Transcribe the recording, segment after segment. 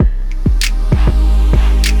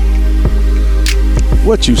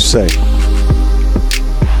What you say?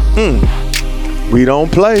 We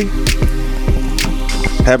don't play.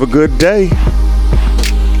 Have a good day.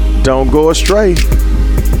 Don't go astray.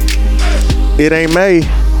 It ain't May.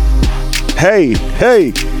 Hey.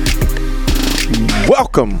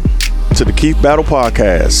 Welcome to the Keith Battle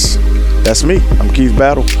Podcast. That's me. I'm Keith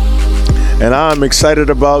Battle. And I'm excited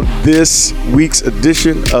about this week's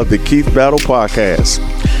edition of the Keith Battle Podcast.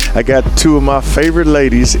 I got two of my favorite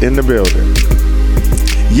ladies in the building.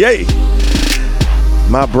 Yay!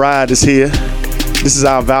 My bride is here. This is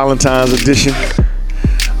our Valentine's edition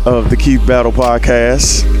of the Keith Battle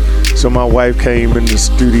Podcast. So my wife came in the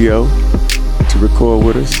studio to record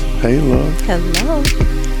with us. Hey, love. Hello.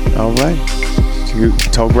 All right. You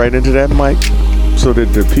talk right into that mic so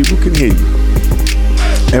that the people can hear you.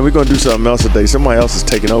 And we're going to do something else today. Somebody else is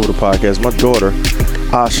taking over the podcast. My daughter,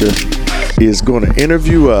 Asha, is going to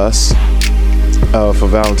interview us for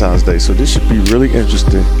Valentine's Day. So this should be really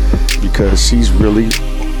interesting because she's really,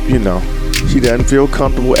 she doesn't feel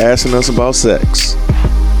comfortable asking us about sex.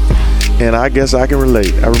 And I guess I can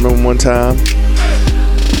relate. I remember one time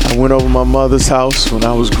I went over my mother's house when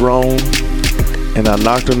I was grown and I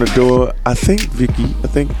knocked on the door. I think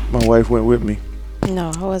my wife went with me.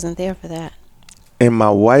 No, I wasn't there for that. And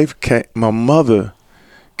my mother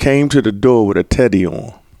came to the door with a teddy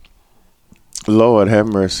on. Lord have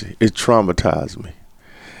mercy. It traumatized me.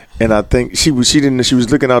 And I think she was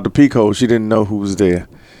looking out the peek hole. She didn't know who was there.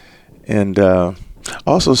 And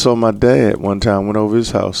also saw my dad one time, went over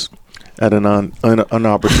his house at an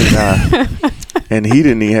unopportune time. And he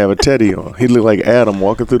didn't even have a teddy on. He looked like Adam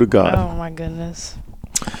walking through the garden. Oh, my goodness.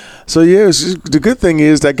 So, yeah, the good thing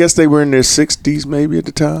is, I guess they were in their 60s maybe at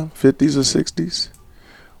the time, 50s or 60s,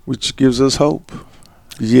 which gives us hope.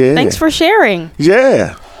 Yeah. Thanks for sharing.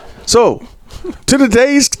 Yeah. So, to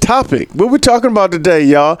today's topic, what we're talking about today,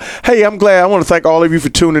 y'all. Hey, I'm glad. I want to thank all of you for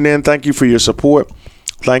tuning in. Thank you for your support.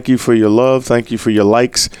 Thank you for your love. Thank you for your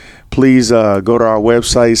likes. Please go to our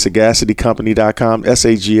website, sagacitycompany.com,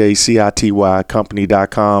 SAGACITY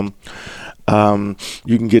company.com.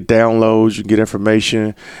 You can get downloads, you can get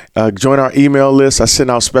information. Join our email list. I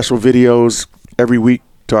send out special videos every week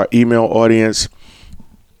to our email audience.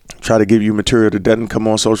 Try to give you material that doesn't come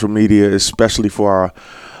on social media, especially for our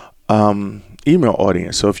email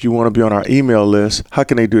audience. So if you want to be on our email list, how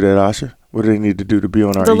can they do that, Asha? What do they need to do to be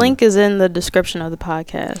on our The link is in the description of the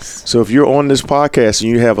podcast. So if you're on this podcast and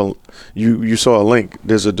you have you saw a link,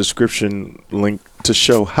 there's a description link to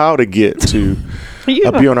show how to get to be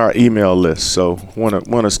on our email list. So want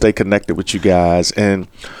to stay connected with you guys. And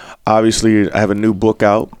obviously I have a new book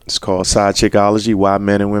out. It's called Side Chickology: Why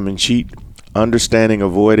Men and Women Cheat, Understanding,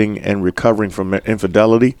 Avoiding, and Recovering from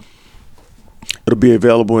Infidelity. It'll be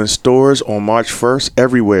available in stores on March 1st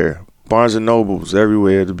everywhere. Barnes and Nobles,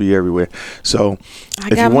 everywhere. It'll be everywhere. So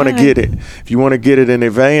if you want to get it in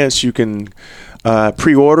advance, you can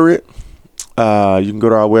pre-order it. You can go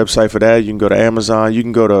to our website for that. You can go to Amazon. You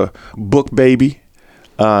can go to BookBaby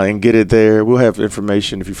and get it there. We'll have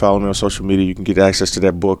information. If you follow me on social media, you can get access to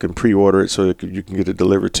that book and pre-order it so that you can get it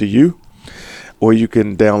delivered to you. Or you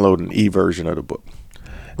can download an e-version of the book.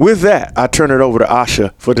 With that, I turn it over to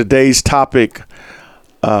Asha for today's topic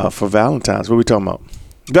for Valentine's. What are we talking about?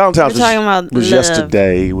 Valentine's was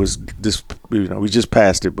yesterday. It was this, we just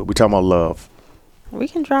passed it, but we're talking about love. We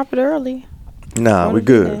can drop it early. Nah, we're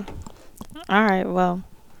good. All right, well.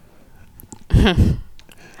 I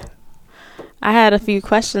had a few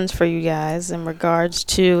questions for you guys in regards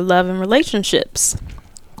to love and relationships.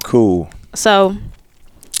 Cool. So,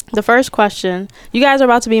 the first question, you guys are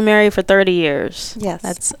about to be married for 30 years. Yes.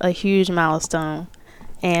 That's a huge milestone,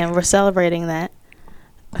 and we're celebrating that.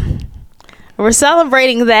 We're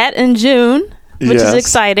celebrating that in June, which is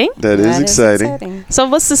exciting. That is exciting. So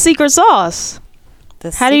what's the secret sauce?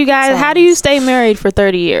 How do you stay married for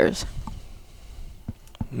 30 years?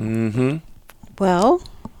 Well,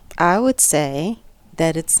 I would say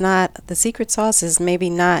that it's not, the secret sauce is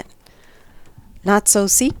maybe not so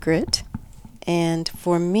secret. And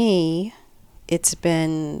for me, it's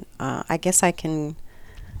been, I guess I can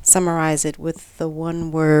summarize it with the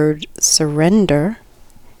one word, surrender.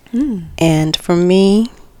 And for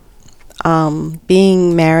me,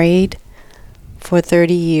 being married for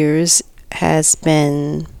 30 years has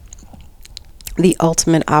been the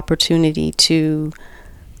ultimate opportunity to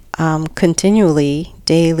continually,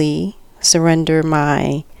 daily surrender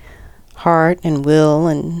my heart and will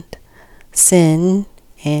and sin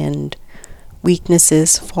and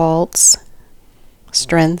weaknesses, faults,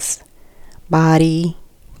 strengths, body,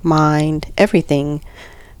 mind, everything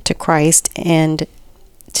to Christ, and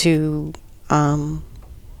to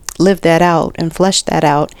live that out and flesh that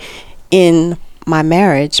out in my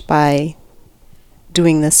marriage by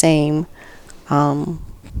doing the same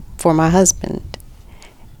for my husband.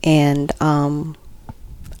 And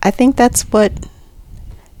I think that's what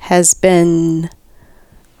has been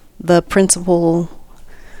the principal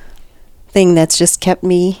thing that's just kept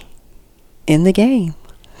me in the game.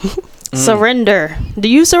 Surrender. Do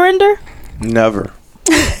you surrender? Never.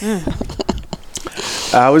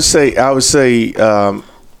 I would say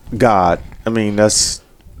God. I mean, that's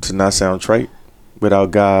to not sound trite.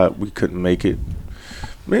 Without God, we couldn't make it.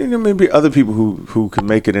 Maybe other people who can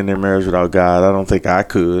make it in their marriage without God. I don't think I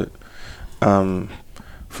could.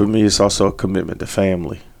 For me, it's also a commitment to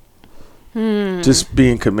family. Just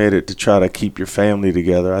being committed to try to keep your family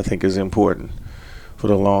together, I think, is important for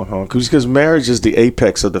the long haul. Because marriage is the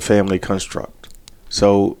apex of the family construct.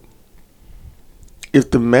 So if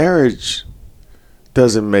the marriage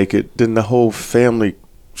doesn't make it, then the whole family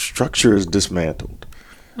structure is dismantled.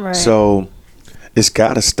 Right. So it's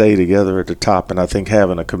got to stay together at the top. And I think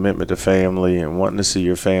having a commitment to family and wanting to see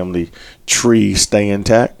your family tree stay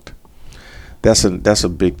intact, that's a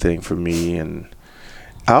big thing for me. And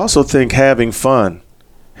I also think having fun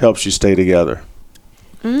helps you stay together.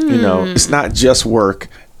 You know, it's not just work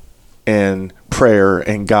and prayer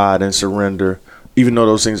and God and surrender, even though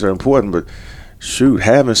those things are important, but shoot,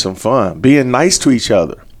 having some fun, being nice to each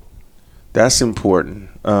other, that's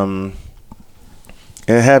important. And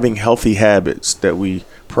having healthy habits that we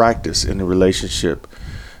practice in the relationship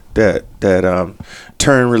that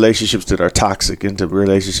turn relationships that are toxic into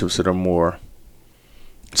relationships that are more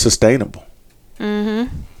sustainable.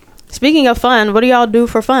 Speaking of fun, what do y'all do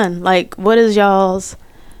for fun? Like, what is y'all's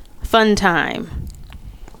fun time?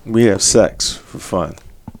 We have sex for fun.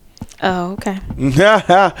 Oh, okay.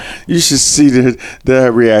 You should see the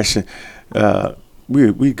reaction.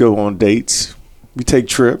 We go on dates. We take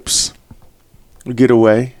trips. We get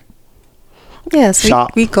away. Yes,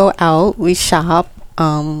 Shop. we go out. We shop.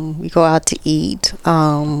 We go out to eat.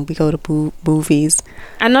 We go to movies.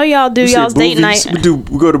 I know y'all do You y'all's said date night. boovies?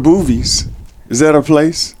 We go to movies. Is that a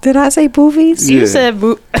place? Did I say movies? Yeah. You said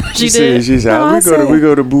she did. She's No, I out. said- We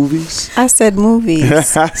go to movies. I said movies.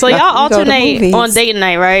 So y'all We go to alternate movies. on date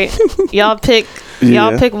night, right? Y'all pick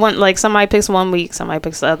one, like somebody picks 1 week, somebody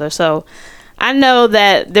picks the other. So I know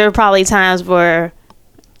that there are probably times where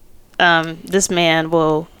this man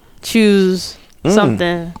will choose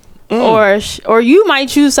something or you might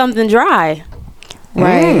choose something dry.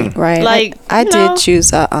 Right. Like, I you know. did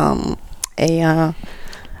choose a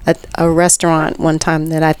restaurant one time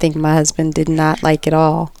that I think my husband did not like at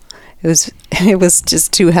all. It was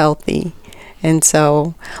just too healthy, and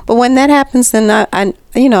so. But when that happens, then I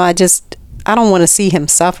don't want to see him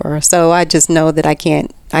suffer. So I just know that I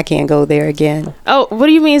can't go there again. Oh, what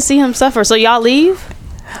do you mean see him suffer? So y'all leave?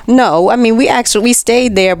 No, I mean we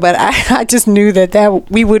stayed there, but I just knew that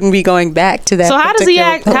we wouldn't be going back to that. So how does he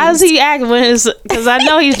act? particular How does place. he act when his? Because I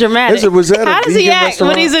know he's dramatic. Was that a how does he vegan act restaurant?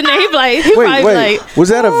 when he's in there? He probably like, was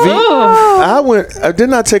that a vegan?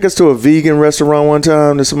 Didn't I take us to a vegan restaurant one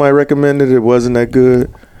time that somebody recommended? It wasn't that good.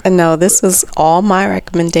 No, this was all my You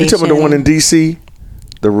recommendation. talking about the one in DC,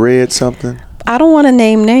 the red something? I don't want to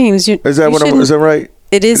name names. Is that right?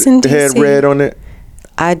 It is in It had DC. red on it.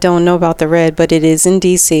 I don't know about the red, but it is in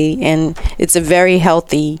DC, and it's a very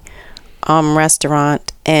healthy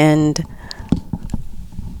restaurant.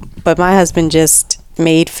 But my husband just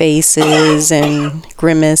made faces and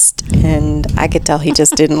grimaced, and I could tell he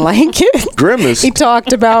just didn't like it. Grimaced? He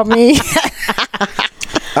talked about me.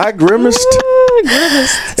 I grimaced.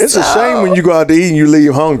 It's a shame when you go out to eat and you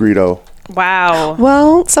leave hungry, though. wow.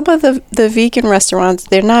 Well, some of the vegan restaurants,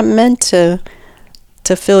 they're not meant to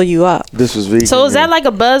fill you up. This was vegan. So is that like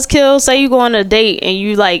a buzzkill? Say you go on a date and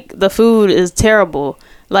you like the food is terrible.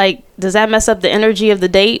 Like, does that mess up the energy of the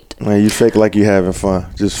date? Man, you fake like you having fun.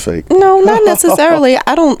 Just fake. No, not necessarily.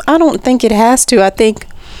 I don't think it has to. I think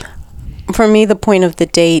for me the point of the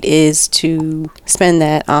date is to spend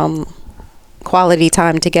that quality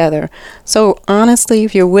time together. So honestly,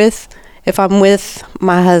 if I'm with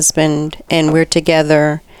my husband and we're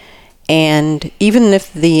together, and even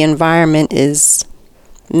if the environment is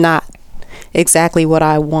not exactly what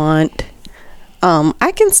I want,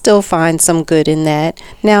 I can still find some good in that.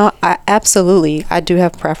 Now, I do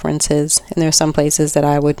have preferences, and there's some places that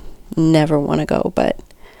I would never want to go, but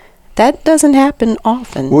that doesn't happen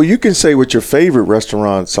often. Well, you can say what your favorite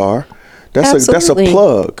restaurants are. That's Absolutely. a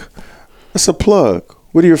plug. That's a plug.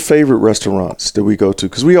 What are your favorite restaurants that we go to?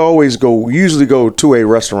 Because we usually go to a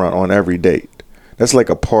restaurant on every date. That's like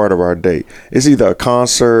a part of our date. It's either a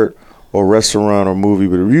concert or restaurant or movie,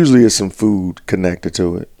 but usually it's some food connected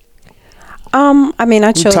to it. I mean,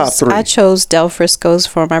 Top three. I chose Del Frisco's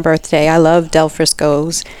for my birthday. I love Del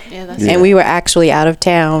Frisco's. Yeah, that's And we were actually out of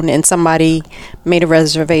town, and somebody made a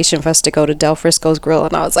reservation for us to go to Del Frisco's Grill,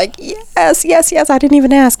 and I was like, yes, yes, yes. I didn't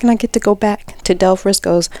even ask, and I get to go back to Del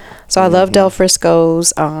Frisco's. So I love Del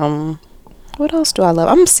Frisco's. What else do I love?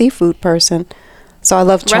 I'm a seafood person, so I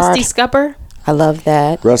love Rusty Scupper. I love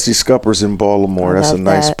that. Rusty Scupper's in Baltimore. That's a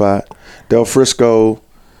nice that. spot. Del Frisco,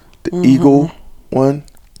 the Eagle one.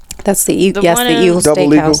 That's the Eagle. The Yes, one the in- Eagle Double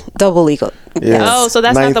Steakhouse. Double Eagle. Yeah. Oh, so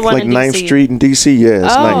that's not the one like in 9th DC. Street in DC. Yeah,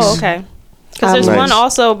 it's Oh, nice. okay. Because there's Nice. one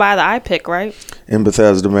also by the iPick, right? In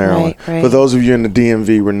Bethesda, Maryland. Right. For those of you in the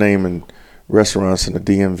DMV, we're naming restaurants in the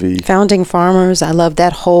DMV. Founding Farmers. I love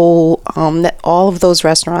that whole. All of those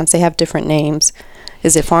restaurants. They have different names.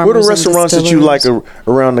 Is it Farmers? What are and restaurants that you like Distillers?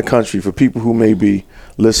 around the country for people who may be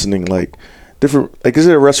listening? Like different. Like, is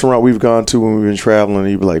there a restaurant we've gone to when we've been traveling and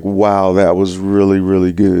you'd be like, "Wow, that was really,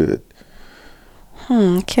 really good."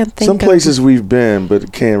 I can't think. Some places we've been,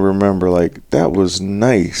 but can't remember. Like, that was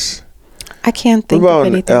nice. I can't think What about of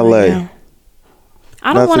in anything LA? right now.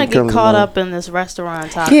 I don't want to Nothing get comes to caught mind. up in this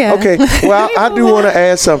restaurant topic. Yeah. Okay, well, I do want to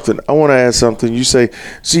add something. You say,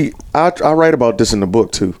 see, I write about this in the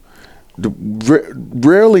book too.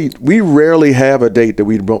 We rarely have a date that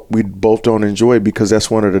we both don't enjoy because that's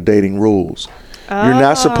one of the dating rules. You're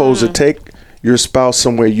not supposed to take your spouse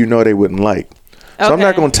somewhere you know they wouldn't like. So I'm not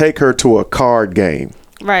Okay. going to take her to a card game,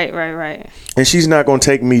 Right. and she's not going to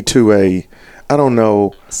take me to a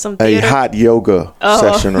Some a theater. hot yoga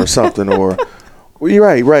session or something or. You're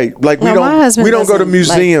right. Like No, my husband we don't go to doesn't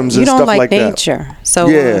museums like, and you don't stuff like like nature. that. So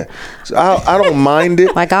Yeah, so I don't mind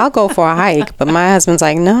it. like I'll go for a hike, but my husband's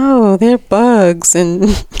like, no, they're bugs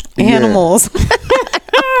and animals.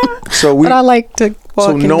 So But I like to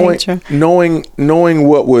walk in nature. knowing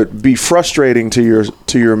what would be frustrating to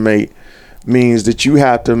your mate means that you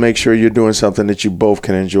have to make sure you're doing something that you both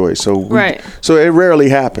can enjoy. So so it rarely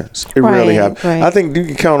happens. It rarely happens. Right. I think you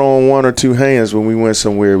can count on one or two hands when we went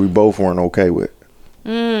somewhere we both weren't okay with.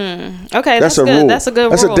 Okay, that's a good. rule. That's a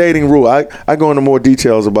good That's rule. a dating rule. I go into more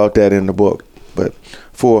details about that in the book, but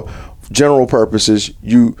for general purposes,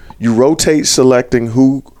 you rotate selecting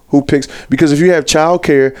who picks, because if you have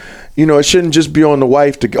childcare, it shouldn't just be on the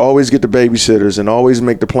wife to always get the babysitters and always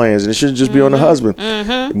make the plans, and it shouldn't just be on the husband.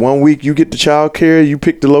 1 week you get the childcare, you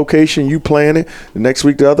pick the location, you plan it. The next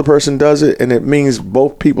week the other person does it, and it means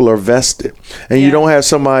both people are vested, and you don't have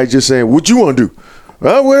somebody just saying, "What you want to do?"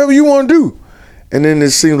 Whatever you want to do. And then it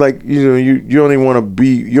seems like you don't even want to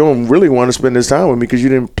you don't really want to spend this time with me because you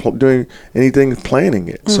didn't do anything planning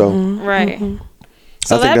it. So Right.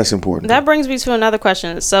 So I think that's important. That brings me to another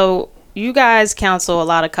question. So you guys counsel a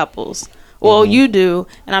lot of couples. Well, you do,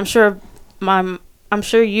 and I'm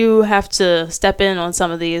sure you have to step in on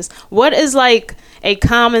some of these. What is like a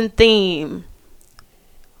common theme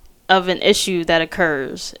of an issue that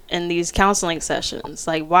occurs in these counseling sessions?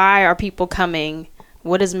 Like, why are people coming?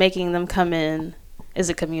 What is making them come in? Is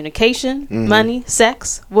it communication, money,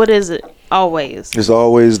 sex? What is it? Always. It's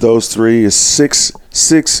always those three. It's six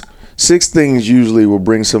things usually will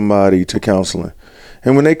bring somebody to counseling.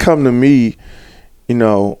 And when they come to me, in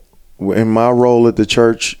my role at the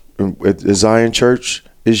church, at the Zion Church,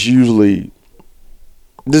 is usually,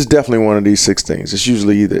 this is definitely one of these six things. It's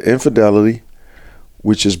usually either infidelity,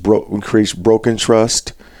 which is creates broken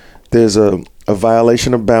trust. There's a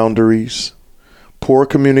violation of boundaries, poor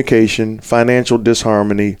communication, financial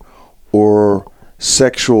disharmony, or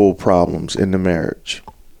sexual problems in the marriage.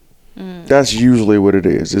 That's usually what it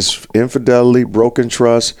is. It's infidelity, broken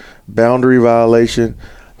trust, boundary violation,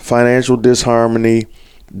 financial disharmony.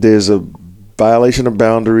 There's a violation of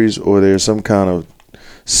boundaries, or there's some kind of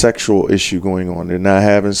sexual issue going on. They're not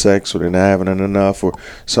having sex, or they're not having it enough, or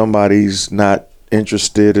somebody's not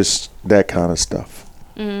interested. It's that kind of stuff.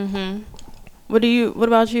 What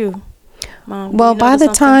about you, Mom? Well, by the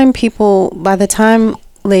time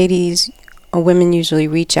ladies or women usually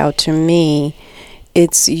reach out to me,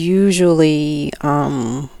 it's usually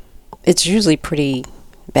pretty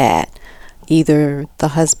bad. Either the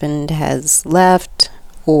husband has left,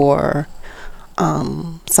 or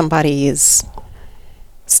somebody is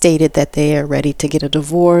stated that they are ready to get a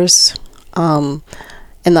divorce, and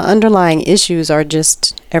the underlying issues are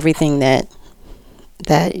just everything that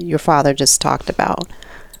your father just talked about.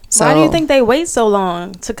 So, why do you think they wait so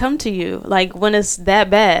long to come to you? Like, when it's that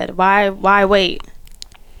bad, why wait?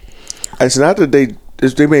 It's not that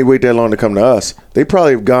they may wait that long to come to us. They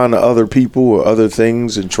probably have gone to other people or other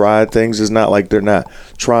things and tried things. It's not like they're not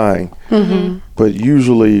trying. But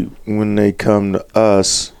usually when they come to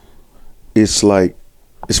us, it's like,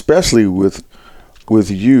 especially with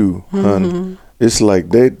you, hon, It's like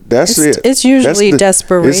that's it. It's usually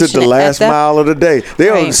desperation. It's at the last mile of the day. They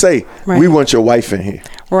always say, "We want your wife in here."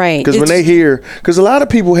 Right. Because when they hear, because a lot of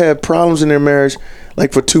people have problems in their marriage,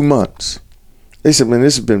 like for 2 months. They said, "Man,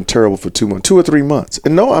 this has been terrible for 2 months, 2 or 3 months."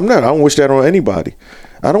 And no, I'm not. I don't wish that on anybody.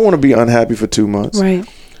 I don't want to be unhappy for 2 months. Right.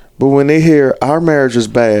 But when they hear our marriage is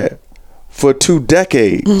bad for 2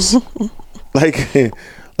 decades,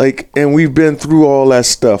 and we've been through all that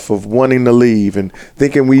stuff of wanting to leave and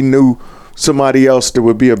thinking we knew somebody else that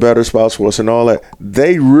would be a better spouse for us and all that,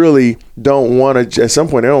 they really don't want to. At some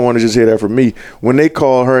point, they don't want to just hear that from me. When they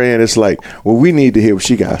call her in, it's like, well, we need to hear what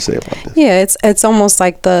she got to say about this. Yeah, it's almost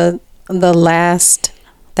like the last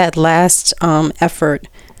effort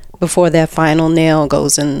before that final nail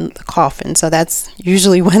goes in the coffin. So that's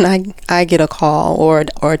usually when I get a call or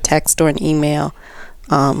a text or an email.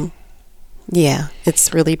 Yeah,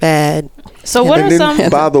 it's really bad. So what are some?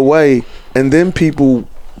 By the way, and then people,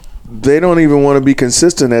 they don't even want to be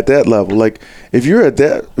consistent at that level. Like if you're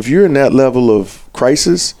in that level of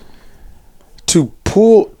crisis, to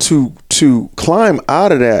climb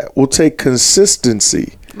out of that will take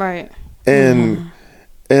consistency. Right. And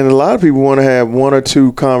a lot of people want to have 1 or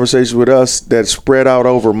 2 conversations with us that spread out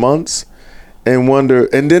over months and wonder,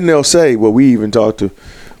 and then they'll say, well, we even talked to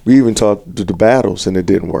the battles and it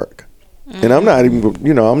didn't work. And I'm not even,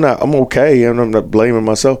 I'm okay, and I'm not blaming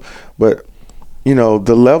myself, but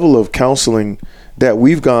the level of counseling that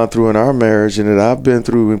we've gone through in our marriage and that I've been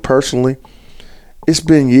through personally, it's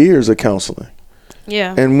been years of counseling.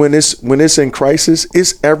 Yeah. And when it's in crisis,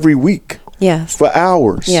 it's every week. Yes. For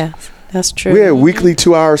hours. Yeah, that's true. We had weekly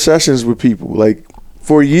 2-hour sessions with people, like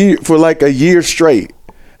for a year straight.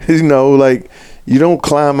 You don't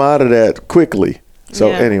climb out of that quickly.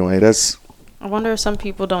 So anyway, that's. I wonder if some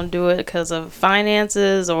people don't do it because of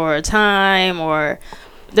finances or time, or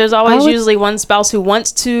there's always usually one spouse who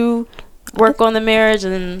wants to work on the marriage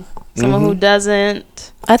and someone who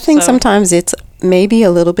doesn't. I think sometimes it's maybe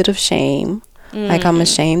a little bit of shame. Like I'm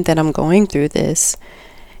ashamed that I'm going through this.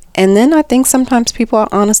 And then I think sometimes people are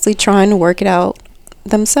honestly trying to work it out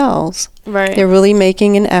themselves. Right. They're really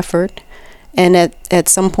making an effort. And at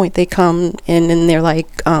some point they come in and they're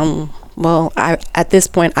like, well, at this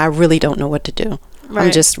point, I really don't know what to do. Right.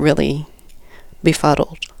 I'm just really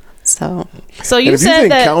befuddled. So you said that... you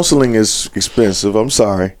think counseling is expensive, I'm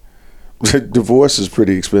sorry. Divorce is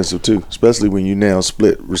pretty expensive, too, especially when you now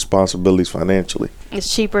split responsibilities financially.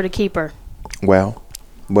 It's cheaper to keep her. Well.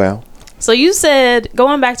 So you said,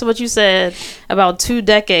 going back to what you said about 2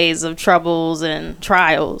 decades of troubles and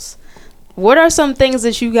trials, what are some things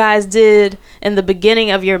that you guys did in the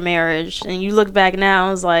beginning of your marriage and you look back now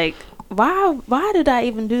and it's like, why did I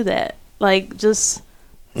even do that? Like, just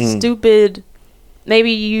stupid.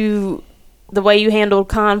 Maybe the way you handled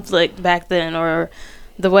conflict back then, or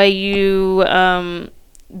the way you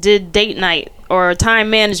did date night or time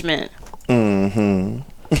management.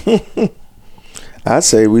 I'd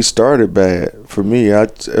say we started bad. For me, I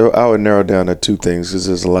would narrow down to 2 things because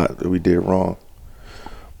there's a lot that we did wrong.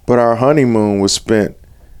 But our honeymoon was spent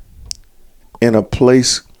in a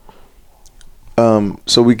place.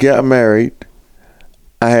 So we got married.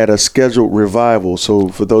 I had a scheduled revival. So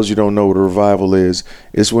for those you don't know what a revival is,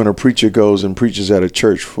 it's when a preacher goes and preaches at a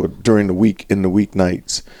church during the week, in the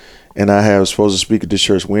weeknights. And I was supposed to speak at this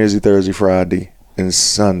church Wednesday, Thursday, Friday, and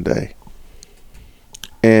Sunday.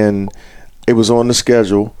 And it was on the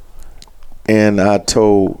schedule. And I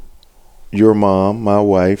told your mom, my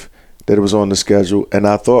wife, that it was on the schedule. And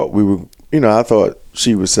I thought I thought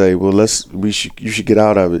she would say, well, you should get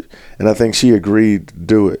out of it. And I think she agreed to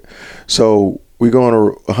do it. So we go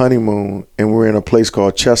on a honeymoon, and we're in a place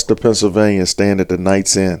called Chester, Pennsylvania, staying at the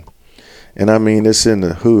Knights Inn. And I mean, it's in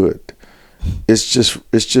the hood.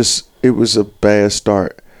 It was a bad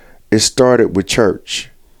start. It started with church,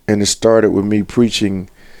 and it started with me preaching.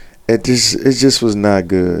 It just was not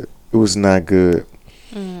good. It was not good.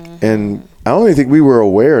 And I don't even think we were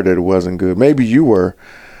aware that it wasn't good. Maybe you were.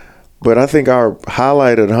 But I think our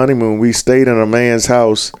highlight of the honeymoon, we stayed in a man's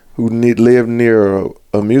house who lived near an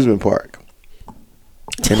amusement park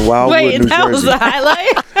in Wildwood, New Jersey. That was the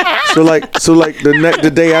highlight? So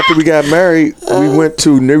the day after we got married, we went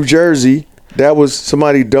to New Jersey. That was,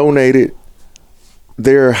 somebody donated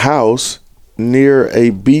their house near a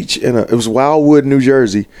beach it was Wildwood, New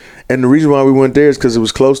Jersey. And the reason why we went there is because it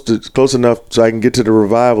was close enough so I can get to the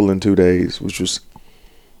revival in 2 days,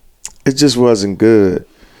 it just wasn't good.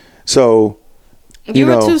 So, you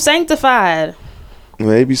were too sanctified.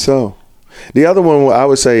 Maybe so. The other one I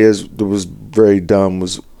would say was very dumb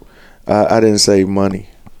was I didn't save money.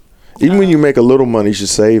 Even when you make a little money, you should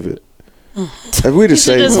save it. If we'd have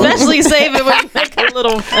saved money. Especially save it when you make a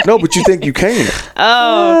little money. No, but you think you can.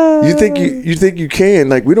 Oh. You think you can.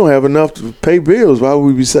 Like, we don't have enough to pay bills. Why would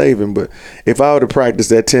we be saving? But if I would have practiced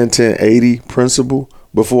that 10-10-80 principle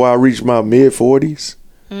before I reached my mid-40s,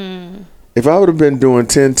 if I would have been doing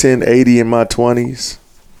 10-10-80 in my 20s,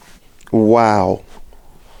 wow.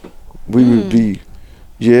 We would be,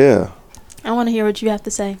 yeah. I want to hear what you have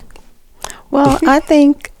to say. Well, I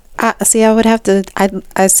think, I see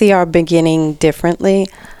our beginning differently.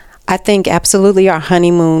 I think absolutely our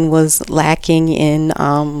honeymoon was lacking in,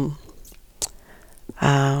 I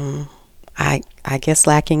guess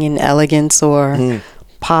lacking in elegance or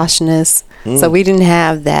poshness. So we didn't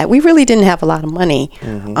have that. We really didn't have a lot of money.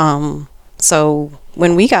 So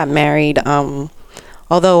when we got married,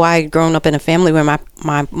 although I had grown up in a family where my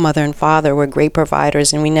mother and father were great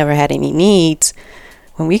providers and we never had any needs,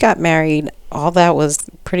 when we got married, all that was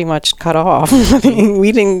pretty much cut off. I mean,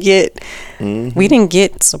 we didn't get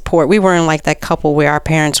support. We weren't like that couple where our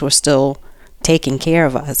parents were still taking care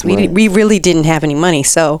of us. We really didn't have any money.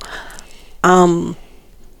 So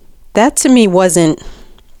that to me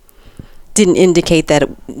didn't indicate that it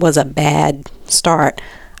was a bad start.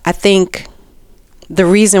 I think the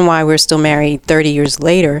reason why we're still married 30 years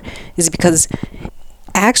later is because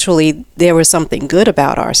actually there was something good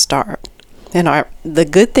about our start. And the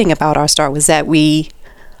good thing about our start was that we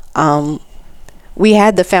had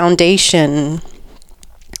the foundation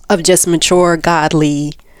of just mature,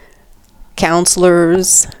 godly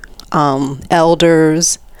counselors,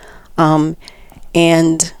 elders, and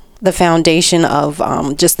the foundation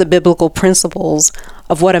of just the biblical principles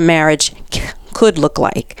of what a marriage could look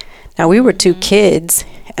like. Now, we were two kids,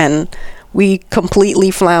 and we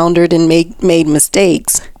completely floundered and made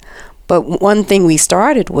mistakes. But one thing we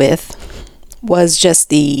started with was just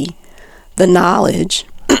the knowledge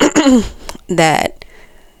that,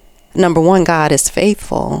 number one, God is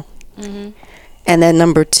faithful. And then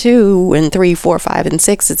number 2 and 3, 4, 5, and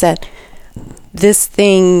 6 is that this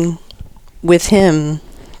thing with him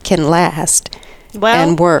can last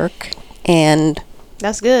and work. And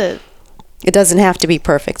that's good. It doesn't have to be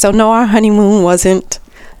perfect. So no, our honeymoon wasn't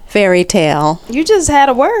fairy tale. You just had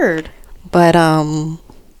a word. But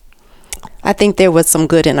I think there was some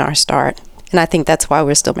good in our start. And I think that's why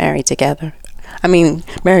we're still married together. I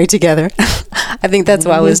think that's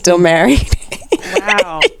why we're still married.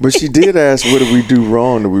 Wow. But she did ask, what did we do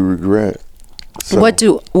wrong that we regret? So,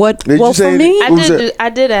 for me? I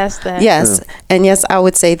did ask that. Yes. Yeah. And yes, I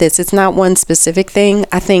would say this. It's not one specific thing.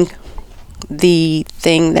 I think the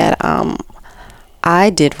thing that I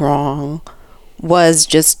did wrong was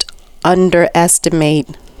just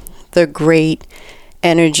underestimate the great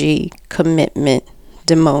energy, commitment,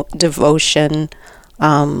 devotion,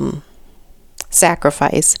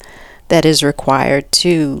 sacrifice that is required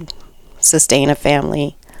to sustain a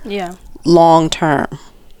family long term.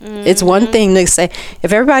 It's one thing to say,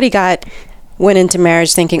 if everybody went into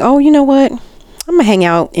marriage thinking, oh, you know what, I'm gonna hang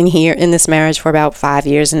out in this marriage for about 5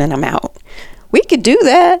 years and then I'm out. We could do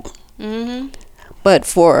that. But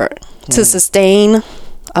to sustain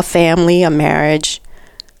a family, a marriage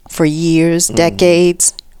for years,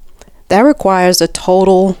 decades, that requires a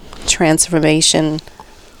total transformation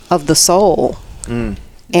of the soul.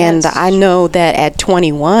 And I know that at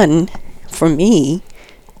 21, for me,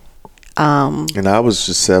 and I was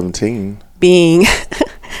just 17, being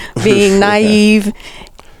naive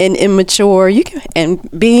and immature,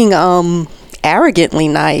 and being arrogantly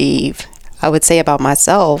naive, I would say about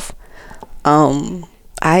myself,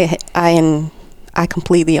 I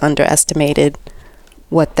completely underestimated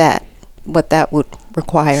what that would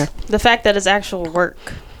require. The fact that it's actual work.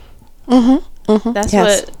 That's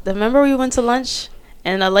what. Remember, we went to lunch,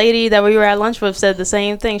 and a lady that we were at lunch with said the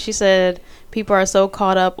same thing. She said people are so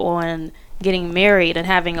caught up on getting married and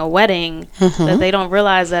having a wedding that they don't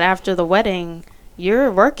realize that after the wedding,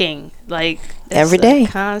 you're working like every day,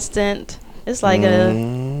 constant. It's like a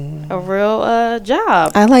real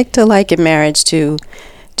job. I like to liken marriage to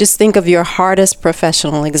just think of your hardest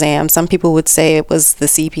professional exam. Some people would say it was the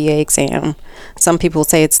CPA exam. Some people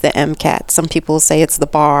say it's the MCAT. Some people say it's the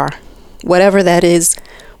bar. Whatever that is,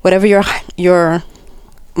 whatever your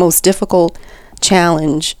most difficult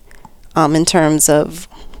challenge in terms of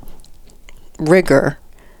rigor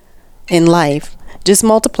in life, just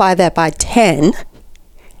multiply that by 10,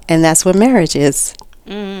 and that's what marriage is.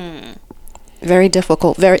 Very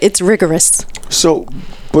difficult. It's rigorous. So,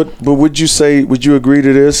 but would you agree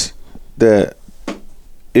to this, that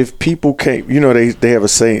if people can't, they have a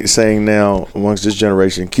saying now amongst this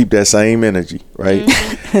generation, keep that same energy, right?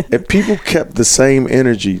 If people kept the same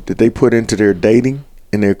energy that they put into their dating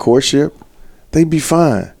and their courtship, they'd be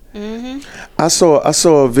fine. I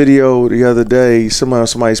saw a video the other day, on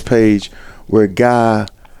somebody's page, where a guy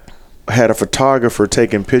had a photographer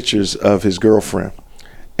taking pictures of his girlfriend,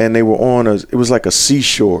 and they were on it was like a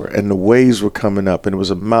seashore, and the waves were coming up, and it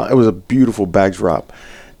was a beautiful backdrop,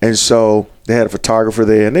 and so they had a photographer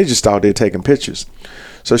there, and they just out there taking pictures.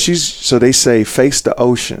 So they say face the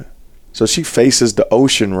ocean, so she faces the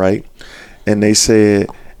ocean, right? And they said,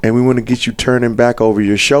 and we want to get you turning back over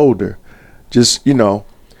your shoulder, just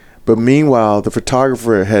But meanwhile, the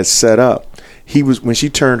photographer had set up. When she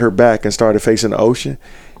turned her back and started facing the ocean,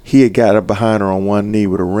 he had got up behind her on one knee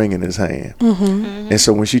with a ring in his hand. And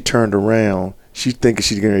so when she turned around, she thinking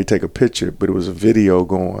she's going to take a picture, but it was a video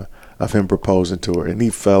going of him proposing to her. And he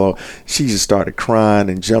fell off. She just started crying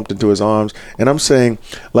and jumped into his arms. And I'm saying,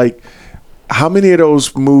 like, how many of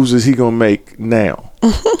those moves is he going to make now?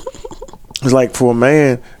 It's like, for a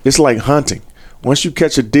man, it's like hunting. Once you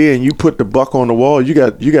catch a deer and you put the buck on the wall, you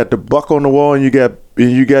got the buck on the wall, and you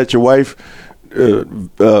got your wife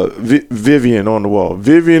Vivian on the wall.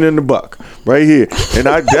 Vivian and the buck right here, and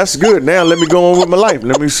that's good. Now let me go on with my life.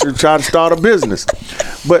 Let me try to start a business.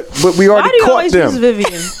 But we already caught them. Why do you always use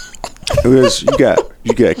Vivian? Because you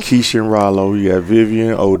got Keisha and Rollo, you got Vivian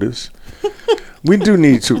and Otis. We do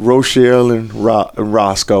need to Rochelle and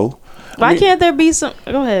Roscoe. Why can't there be some?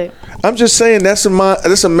 Go ahead. I'm just saying that's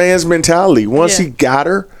a man's mentality. Once he got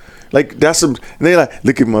her, like and they like,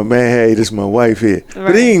 look at my man. Hey, this is my wife here.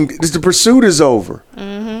 Right. But the pursuit is over.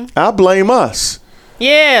 I blame us.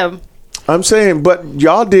 Yeah. I'm saying, but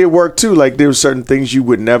y'all did work too. Like, there were certain things you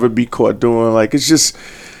would never be caught doing. Like, it's just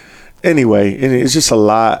anyway, and it's just a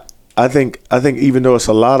lot. I think even though it's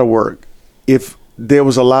a lot of work, if there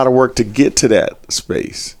was a lot of work to get to that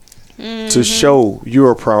space. To show you're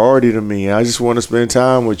a priority to me. I just want to spend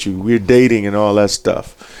time with you. We're dating and all that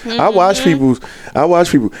stuff. I watch people.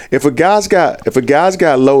 If a guy's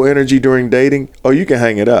got low energy during dating, you can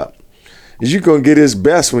hang it up. You're gonna get his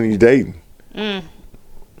best when you're dating.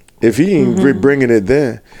 If he ain't bringing it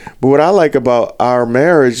then. But what I like about our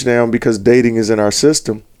marriage now, because dating is in our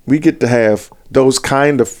system, we get to have those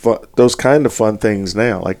kind of fun things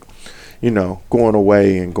now, like going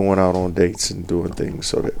away and going out on dates and doing things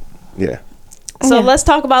so that. Yeah. So let's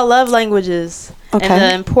talk about love languages and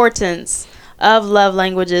the importance of love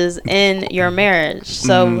languages in your marriage.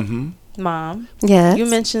 So, Mom, you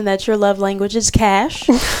mentioned that your love language is cash.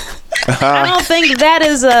 I don't think that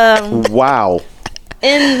is wow.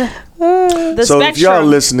 In the so spectrum. If y'all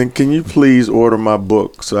listening, can you please order my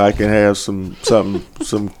book so I can have some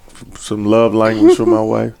love language for my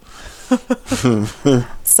wife?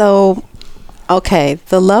 So,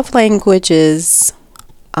 the love languages.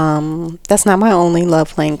 That's not my only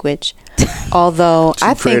love language. Although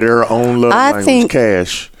she created her own love language,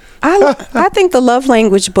 cash. I think the love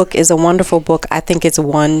language book is a wonderful book. I think it's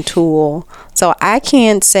one tool. So I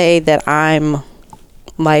can't say that I'm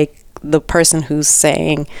like the person who's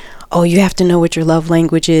saying, "Oh, you have to know what your love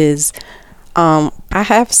language is." I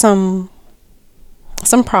have some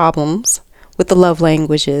problems with the love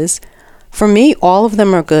languages. For me, all of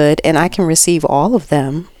them are good, and I can receive all of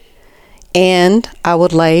them. And I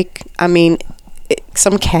would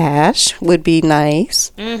some cash would be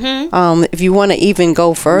nice. If you want to even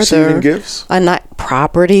go further, receiving gifts,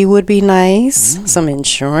 property would be nice. Some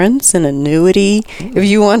insurance, an annuity. If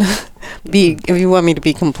you want me to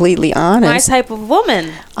be completely honest, my type of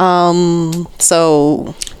woman.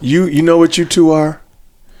 So you know what you two are?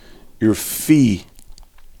 You're fee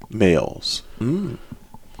males.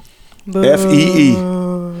 FEE.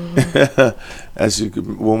 As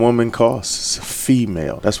one woman costs, it's a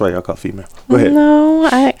female. That's why y'all call female. Go ahead. No,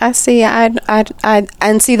 I see. I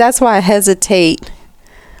and see, that's why I hesitate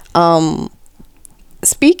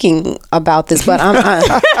speaking about this, but I'm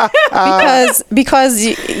because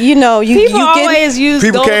you people always use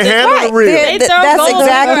people can't handle the real.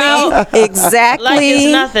 That's exactly like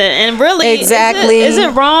it's nothing. And really, is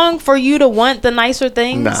it wrong for you to want the nicer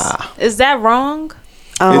things? Nah, is that wrong?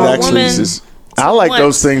 It actually is. I like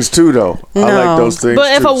those things too, though. No. I like those things.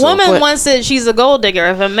 But if a woman wants it, she's a gold digger.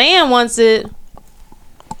 If a man wants it,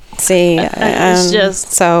 it's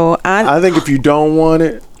just so. I think if you don't want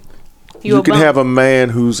it, you can have a man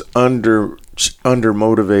who's under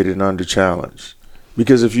motivated and under challenged.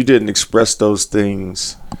 Because if you didn't express those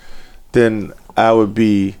things, then I would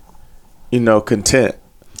be, content.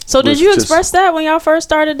 So did you express that when y'all first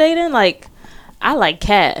started dating? Like, I like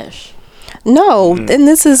cash. No, and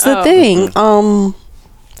this is the thing.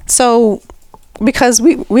 So because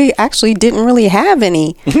we actually didn't really have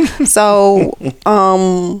any. So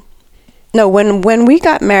no, when we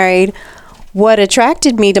got married, what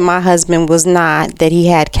attracted me to my husband was not that he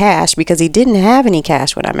had cash, because he didn't have any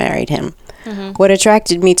cash when I married him. What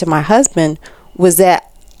attracted me to my husband was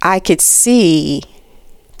that I could see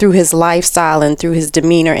through his lifestyle and through his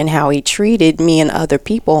demeanor and how he treated me and other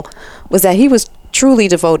people was that he was truly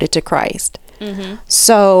devoted to Christ.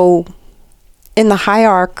 So in the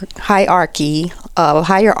hierarchy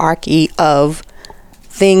of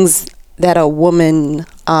things that a woman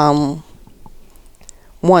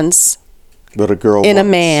wants But a girl in a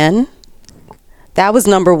wants. man, that was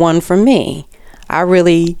number one for me. I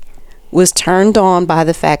really was turned on by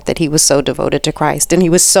the fact that he was so devoted to Christ, and he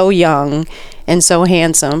was so young and so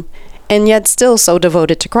handsome, and yet still so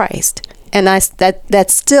devoted to Christ. And that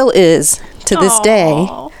still is to this day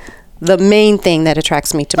the main thing that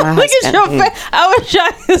attracts me to my Look husband. at your face. I was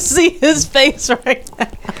trying to see his face right now.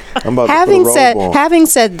 I'm about to Having put a said robe on. having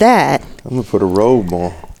said that, I'm gonna put a robe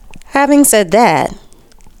on. having said that,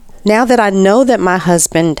 now that I know that my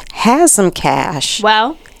husband has some cash,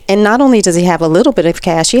 Well, and not only does he have a little bit of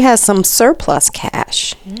cash, he has some surplus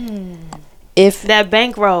cash. If that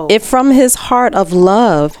bankroll. if from his heart of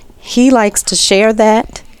love he likes to share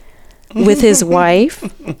that with his wife,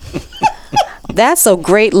 that's a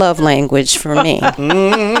great love language for me.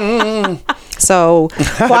 So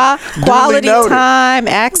quality noted. time,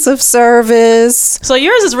 acts of service. So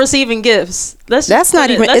yours is receiving gifts. That's not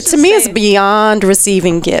even it, to me it's beyond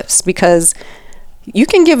receiving gifts, because you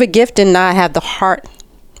can give a gift and not have the heart,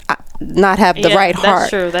 not have the Yeah, right that's heart.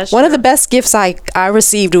 true, that's One of true. the best gifts I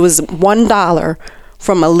received was $1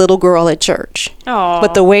 from a little girl at church. Aw.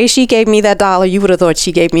 But the way she gave me that dollar, you would have thought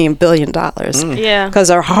she gave me $1 billion. Yeah. Because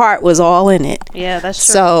her heart was all in it. Yeah, that's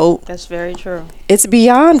true. So That's very true. it's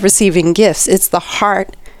beyond receiving gifts. It's the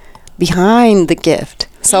heart behind the gift.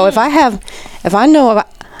 So if I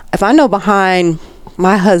know behind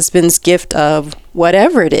my husband's gift of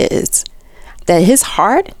whatever it is, that his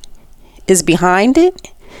heart is behind it,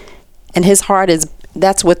 and his heart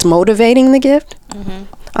that's what's motivating the gift,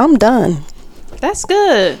 I'm done. That's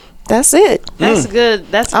good. That's it. That's good.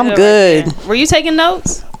 That's I'm good. good. Right there. Were you taking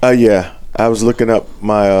notes? Yeah, I was looking up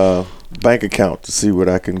my bank account to see what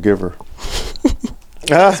I can give her.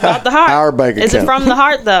 About the heart. Our bank account. Is it from the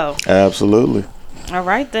heart though? Absolutely. All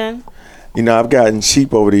right then. You know, I've gotten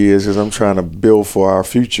cheap over the years because I'm trying to build for our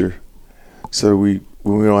future, so we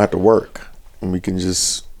don't have to work and we can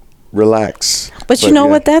just relax. But you know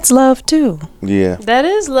yeah. what? That's love too. Yeah. That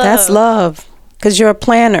is love. That's love. Because you're a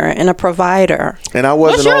planner and a provider. And I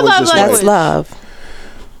wasn't What's your always love just language? That's love.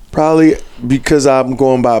 Probably because I'm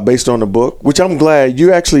going by based on the book, which I'm glad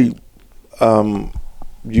you actually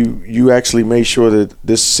you actually made sure that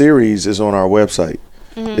this series is on our website.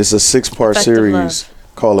 It's a 6-part Effective series Love.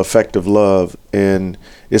 called Effective Love, and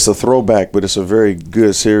it's a throwback, but it's a very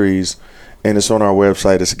good series, and it's on our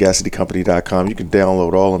website. It's agacitycompany.com. You can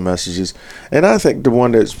download all the messages, and I think the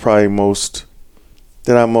one that's probably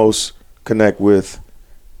that I most connect with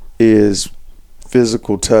is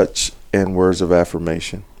physical touch and words of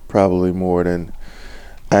affirmation, probably more than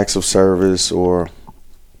acts of service or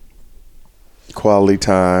quality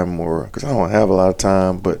time, or because I don't have a lot of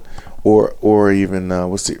time, but or even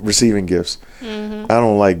receiving gifts. I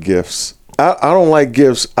don't like gifts. I don't like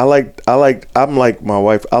gifts. I'm like my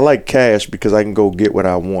wife. I like cash because I can go get what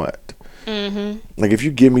I want. Like if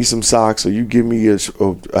you give me some socks or you give me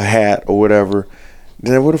a hat or whatever,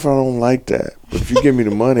 then what if I don't like that? But if you give me the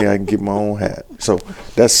money, I can get my own hat. So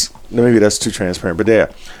maybe that's too transparent. But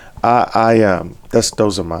yeah,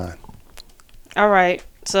 those are mine. All right.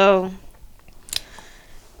 So,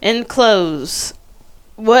 in close,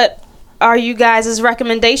 what are you guys'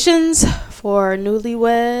 recommendations for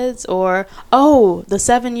newlyweds or the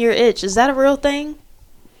 7-year itch? Is that a real thing?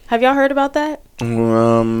 Have y'all heard about that?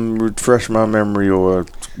 Refresh my memory, or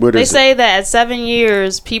what They is it? say that at 7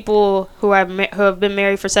 years, people who have been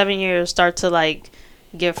married for 7 years start to like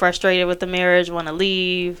get frustrated with the marriage, want to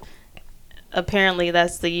leave. Apparently,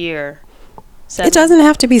 that's the year. 7. It doesn't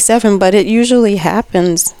have to be 7, but it usually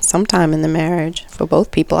happens sometime in the marriage for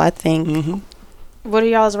both people, I think. What are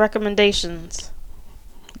y'all's recommendations?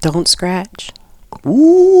 Don't scratch.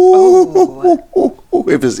 Ooh.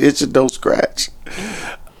 If it's itching, don't scratch.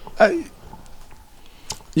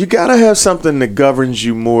 You gotta have something that governs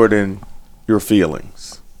you more than your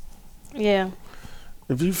feelings. Yeah.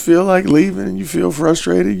 If you feel like leaving, you feel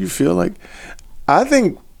frustrated, you feel like, I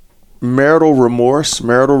think marital remorse,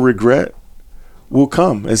 marital regret will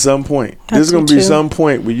come at some point. There's going to be some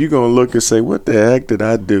point where you're going to look and say, what the heck did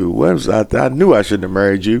I do? I knew I shouldn't have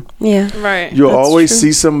married you. Yeah. Right. You'll That's always true.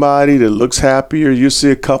 see somebody that looks happy, or you'll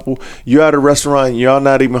see a couple. You're at a restaurant and y'all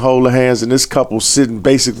not even holding hands, and this couple sitting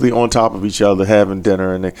basically on top of each other having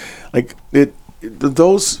dinner, and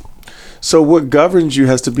those So what governs you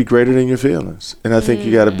has to be greater than your feelings. And I think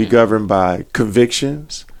you got to be governed by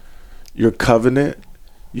convictions, your covenant,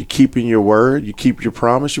 you keeping your word, you keep your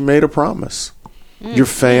promise, you made a promise, your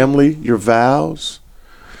family, your vows.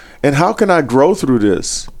 And how can I grow through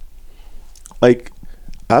this? Like,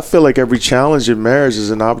 I feel like every challenge in marriage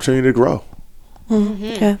is an opportunity to grow.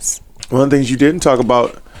 Yes. One of the things you didn't talk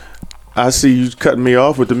about, I see you cutting me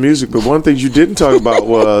off with the music, but one of the things you didn't talk about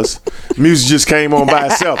was music just came on by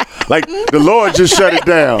itself. Like the Lord just shut it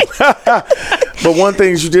down. But one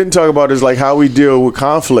thing you didn't talk about is like how we deal with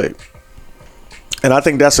conflict. And I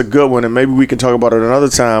think that's a good one, and maybe we can talk about it another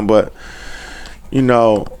time. But, you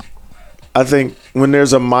know, I think when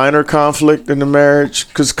there's a minor conflict in the marriage,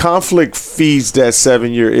 because conflict feeds that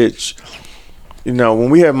 7-year itch. You know, when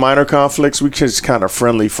we have minor conflicts, we can just kind of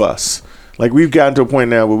friendly fuss. Like we've gotten to a point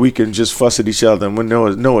now where we can just fuss at each other and we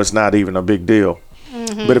know it's not even a big deal.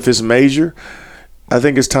 But if it's major, I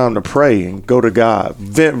think it's time to pray and go to God.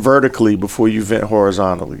 Vent vertically before you vent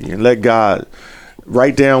horizontally, and let God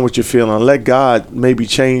write down what you're feeling. Let God maybe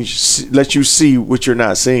let you see what you're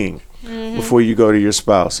not seeing before you go to your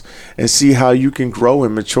spouse, and see how you can grow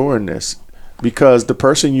and mature in this. Because the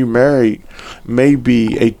person you married may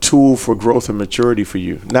be a tool for growth and maturity for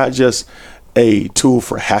you, not just a tool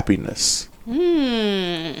for happiness.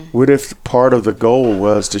 What if part of the goal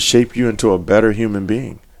was to shape you into a better human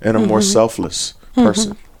being and a more selfless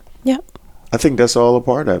person? Yep. I think that's all a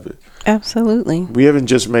part of it. Absolutely. We haven't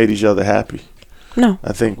just made each other happy. No.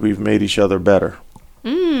 I think we've made each other better.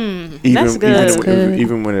 That's good.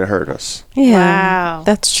 Even when it hurt us. Yeah. Wow.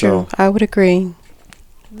 That's true. So, I would agree.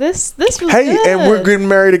 This was hey, good. and we're getting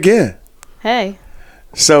married again. Hey.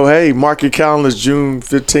 So, hey, mark your calendars, June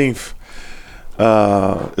 15th.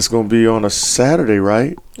 It's going to be on a Saturday,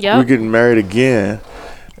 right? Yep. We're getting married again.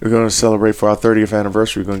 We're going to celebrate for our 30th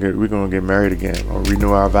anniversary. We're going to get married again, or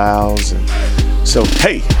renew our vows. And so,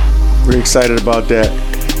 hey, we're excited about that.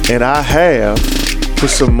 And I have put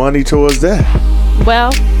some money towards that.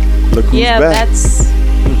 Well, look who's back. That's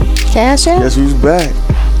Cash App? Guess who's back?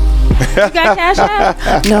 you got Cash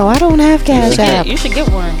App? No, I don't have Cash App. You should get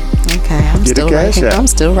one. Okay, I'm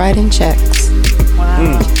still writing checks.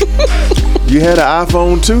 Wow. You had an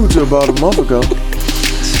iPhone too till about a month ago.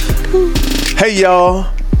 Hey y'all,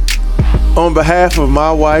 on behalf of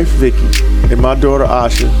my wife Vicki and my daughter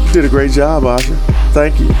Asha, you did a great job, Asha.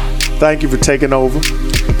 Thank you for taking over.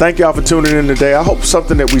 Thank y'all for tuning in today. I hope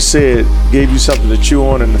something that we said gave you something to chew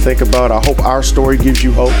on and to think about. I hope our story gives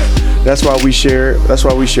you hope. That's why we share it. That's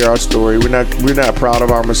why we share our story. We're not proud of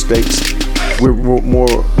our mistakes.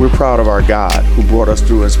 We're proud of our God who brought us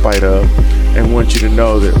through in spite of, and want you to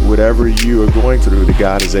know that whatever you are going through, that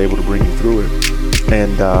God is able to bring you through it.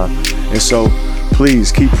 And so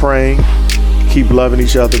please keep praying, keep loving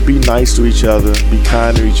each other, be nice to each other, be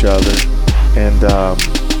kind to each other, and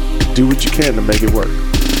do what you can to make it work.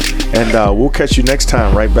 And we'll catch you next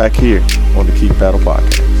time right back here on the Keep Battle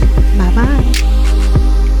Podcast. Bye-bye.